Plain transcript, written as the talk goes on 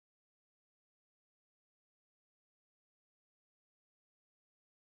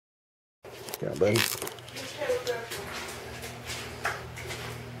Yeah, bud.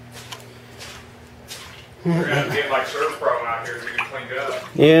 We're gonna get like Surf Pro out here to get it cleaned up.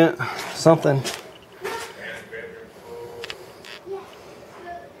 Yeah, something.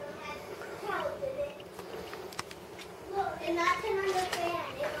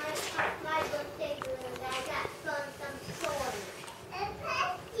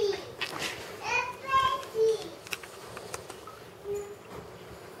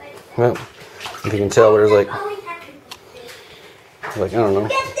 Well, if you can tell, there's like I don't know,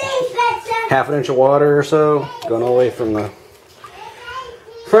 half an inch of water or so going all the way from the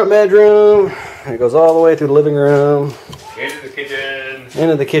front bedroom, and it goes all the way through the living room, Into the kitchen.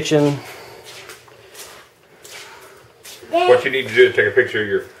 into the kitchen. What you need to do is take a picture of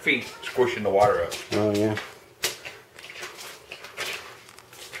your feet squishing the water up. Oh yeah.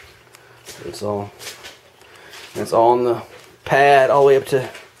 It's all on the pad all the way up to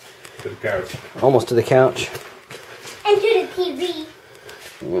To the couch. almost to the couch. And to the TV.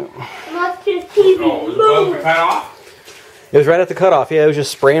 Yeah. Almost to the TV. Oh, was the bulb cut off? It was right at the cutoff. Yeah, it was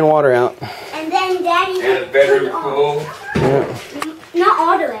just spraying water out. And then Daddy And the bedroom's full. Yeah. Not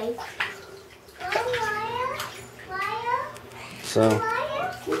all the way. So. This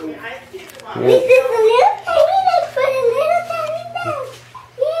is a little tiny bag for the little tiny bag.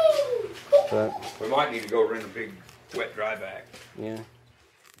 Yay! But We might need to go rent a big wet dry bag. yeah.